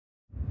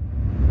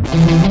Hello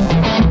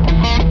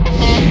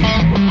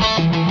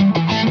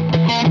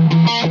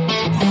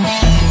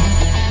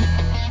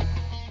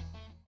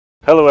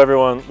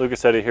everyone,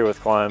 Lucas Eddy here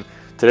with Klim.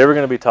 Today we're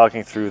going to be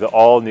talking through the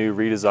all-new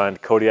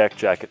redesigned Kodiak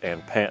Jacket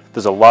and Pant.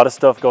 There's a lot of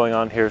stuff going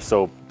on here,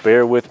 so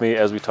bear with me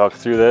as we talk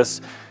through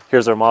this.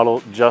 Here's our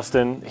model,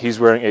 Justin. He's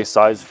wearing a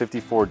size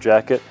 54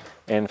 jacket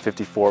and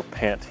 54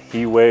 pant.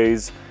 He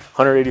weighs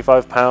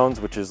 185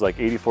 pounds, which is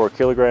like 84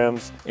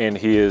 kilograms, and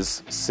he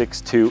is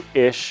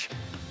 6'2"-ish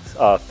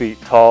feet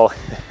tall,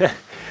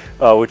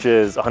 which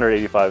is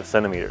 185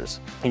 centimeters.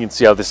 You can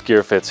see how this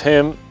gear fits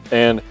him.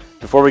 And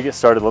before we get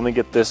started, let me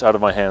get this out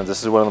of my hands.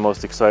 This is one of the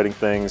most exciting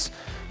things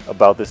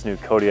about this new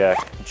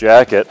Kodiak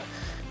jacket,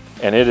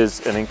 and it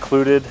is an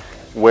included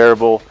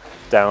wearable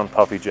down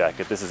puffy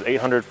jacket. This is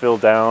 800 fill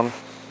down.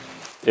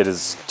 It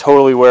is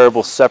totally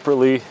wearable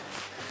separately,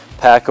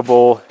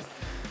 packable,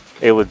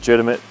 a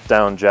legitimate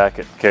down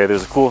jacket. Okay,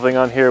 there's a cool thing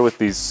on here with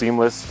these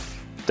seamless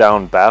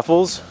down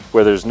baffles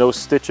where there's no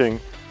stitching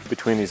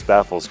between these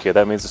baffles. Okay,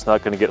 that means it's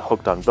not going to get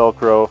hooked on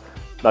Velcro,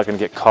 not going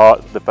to get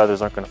caught, the feathers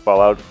aren't going to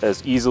fall out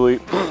as easily.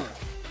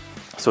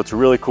 So it's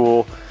really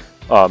cool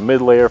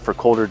mid-layer for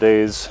colder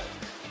days,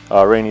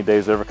 rainy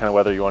days, whatever kind of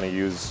weather you want to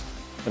use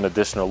an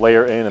additional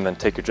layer in, and then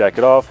take your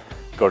jacket off,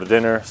 go to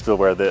dinner, still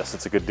wear this.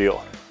 It's a good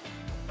deal.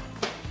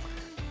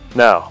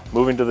 Now,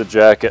 moving to the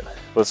jacket,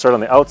 let's start on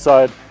the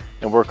outside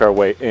and work our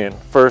way in.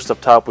 First, up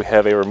top, we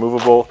have a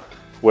removable,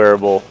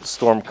 wearable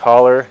storm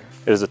collar.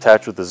 It is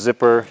attached with a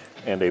zipper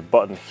and a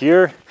button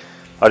here.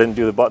 I didn't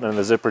do the button and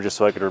the zipper just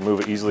so I could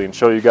remove it easily and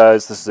show you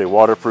guys. This is a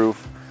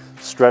waterproof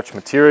stretch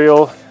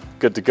material.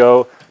 Good to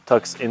go.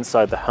 Tucks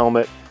inside the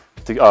helmet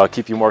to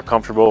keep you more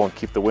comfortable and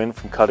keep the wind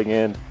from cutting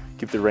in,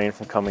 keep the rain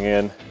from coming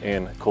in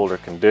colder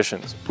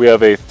conditions. We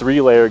have a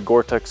 3-layer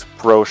Gore-Tex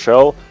Pro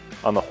shell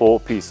on the whole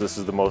piece. This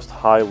is the most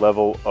high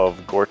level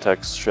of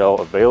Gore-Tex shell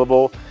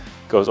available.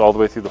 Goes all the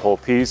way through the whole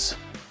piece.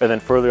 And then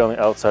further on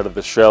the outside of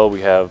the shell, we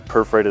have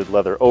perforated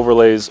leather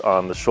overlays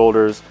on the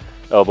shoulders,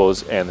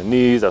 elbows, and the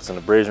knees. That's an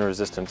abrasion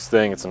resistance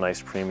thing. It's a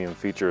nice premium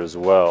feature as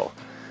well.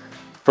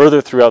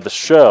 Further throughout the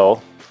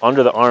shell,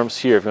 under the arms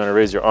here, if you want to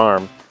raise your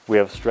arm, we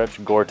have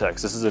stretch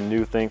Gore-Tex. This is a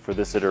new thing for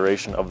this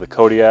iteration of the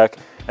Kodiak,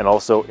 and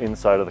also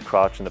inside of the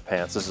crotch and the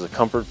pants. This is a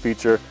comfort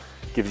feature,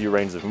 gives you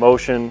range of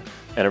motion,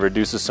 and it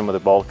reduces some of the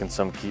bulk in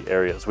some key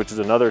areas, which is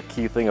another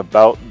key thing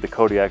about the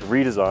Kodiak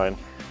redesign,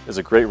 is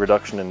a great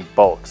reduction in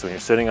bulk. So when you're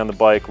sitting on the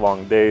bike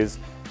long days,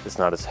 it's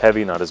not as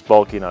heavy, not as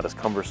bulky, not as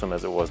cumbersome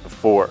as it was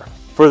before.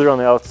 Further on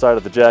the outside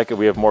of the jacket,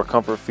 we have more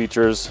comfort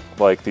features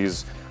like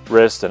these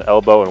wrist and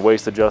elbow and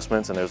waist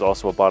adjustments, and there's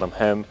also a bottom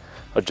hem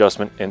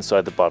adjustment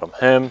inside the bottom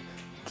hem.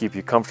 Keep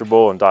you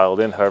comfortable and dialed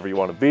in however you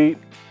want to be.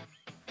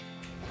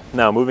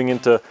 Now moving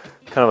into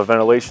kind of a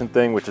ventilation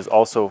thing, which is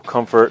also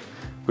comfort.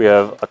 We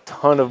have a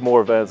ton of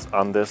more vents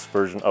on this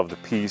version of the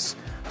piece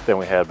than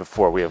we had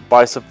before. We have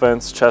bicep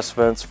vents, chest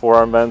vents,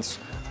 forearm vents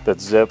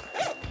that zip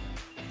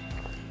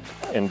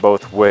in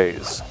both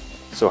ways.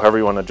 So however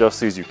you want to adjust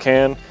these, you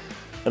can.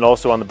 And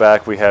also on the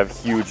back, we have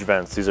huge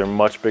vents. These are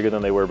much bigger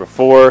than they were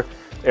before,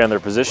 and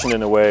they're positioned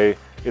in a way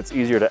it's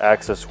easier to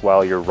access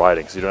while you're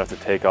riding. So you don't have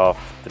to take off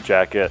the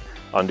jacket,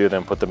 undo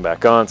them, put them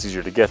back on. It's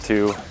easier to get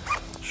to.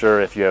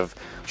 Sure, if you have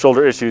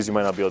shoulder issues, you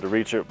might not be able to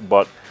reach it,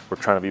 but we're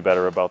trying to be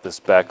better about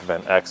this back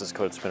vent access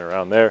code spin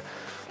around there.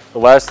 The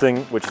last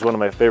thing, which is one of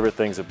my favorite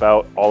things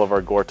about all of our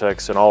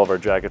Gore-Tex and all of our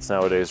jackets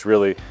nowadays,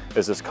 really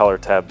is this collar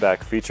tab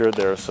back feature.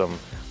 There are some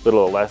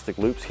little elastic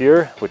loops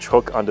here, which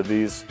hook onto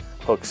these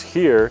hooks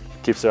here,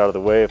 keeps it out of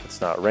the way if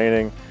it's not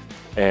raining,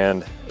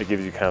 and it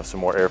gives you kind of some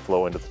more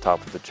airflow into the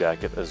top of the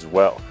jacket as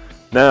well.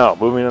 Now,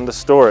 moving into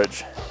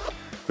storage.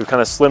 We've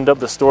kind of slimmed up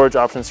the storage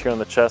options here on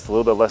the chest, a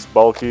little bit less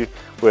bulky,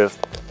 with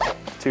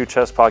 2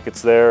 chest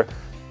pockets there,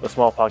 a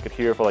small pocket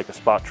here for like a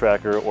spot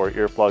tracker or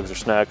earplugs or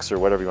snacks or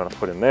whatever you want to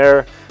put in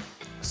there.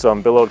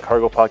 Some billowed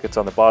cargo pockets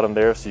on the bottom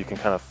there so you can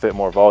kind of fit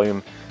more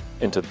volume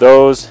into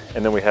those.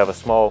 And then we have a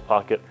small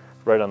pocket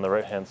right on the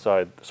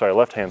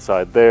left-hand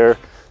side there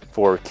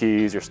for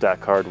keys, your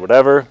stack card,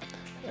 whatever.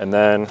 And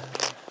then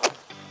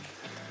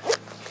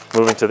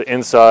moving to the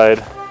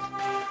inside,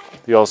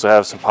 you also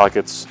have some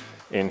pockets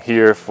in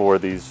here for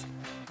these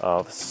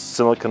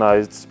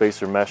siliconized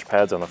spacer mesh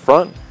pads on the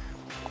front,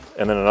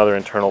 and then another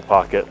internal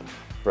pocket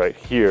right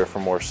here for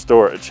more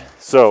storage.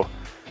 So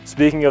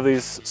speaking of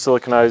these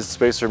siliconized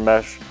spacer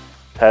mesh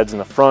pads in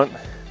the front,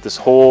 this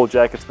whole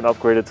jacket's been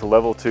upgraded to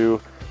level 2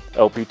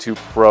 LP2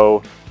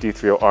 Pro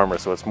D3O armor.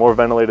 So it's more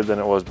ventilated than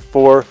it was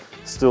before,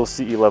 still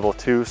CE level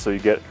 2, so you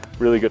get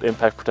really good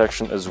impact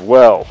protection as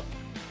well.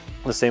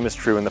 The same is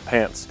true in the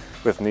pants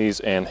with knees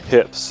and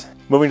hips.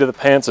 Moving to the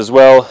pants as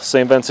well,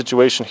 same vent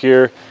situation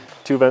here.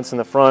 2 vents in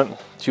the front,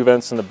 2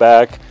 vents in the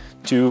back,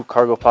 2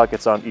 cargo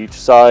pockets on each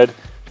side,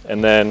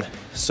 and then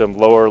some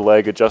lower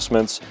leg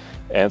adjustments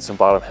and some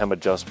bottom hem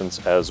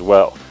adjustments as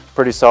well.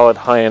 Pretty solid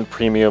high-end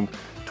premium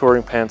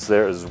touring pants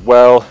there as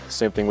well.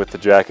 Same thing with the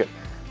jacket.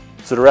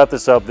 So to wrap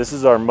this up, this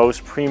is our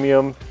most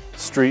premium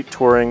street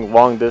touring,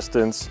 long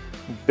distance,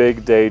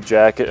 big day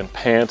jacket and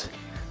pant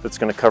that's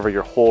going to cover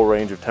your whole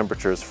range of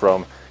temperatures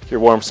from your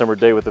warm summer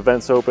day with the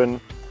vents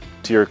open,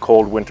 to your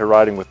cold winter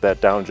riding with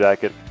that down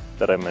jacket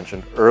that I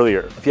mentioned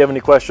earlier. If you have any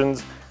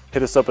questions,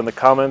 hit us up in the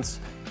comments.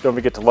 Don't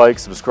forget to like,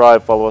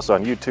 subscribe, follow us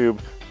on YouTube,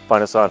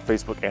 find us on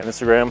Facebook and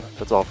Instagram.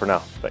 That's all for now.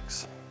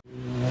 Thanks.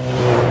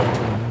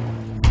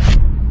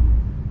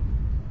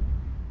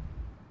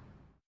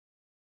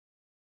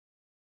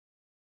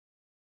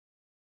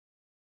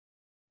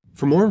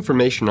 For more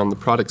information on the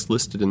products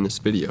listed in this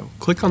video,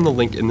 click on the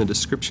link in the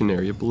description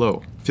area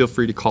below. Feel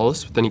free to call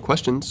us with any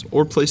questions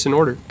or place an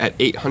order at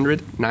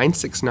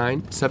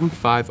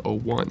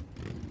 800-969-7501.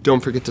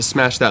 Don't forget to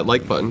smash that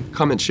like button,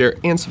 comment, share,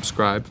 and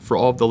subscribe for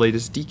all of the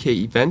latest DK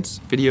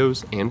events,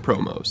 videos, and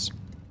promos.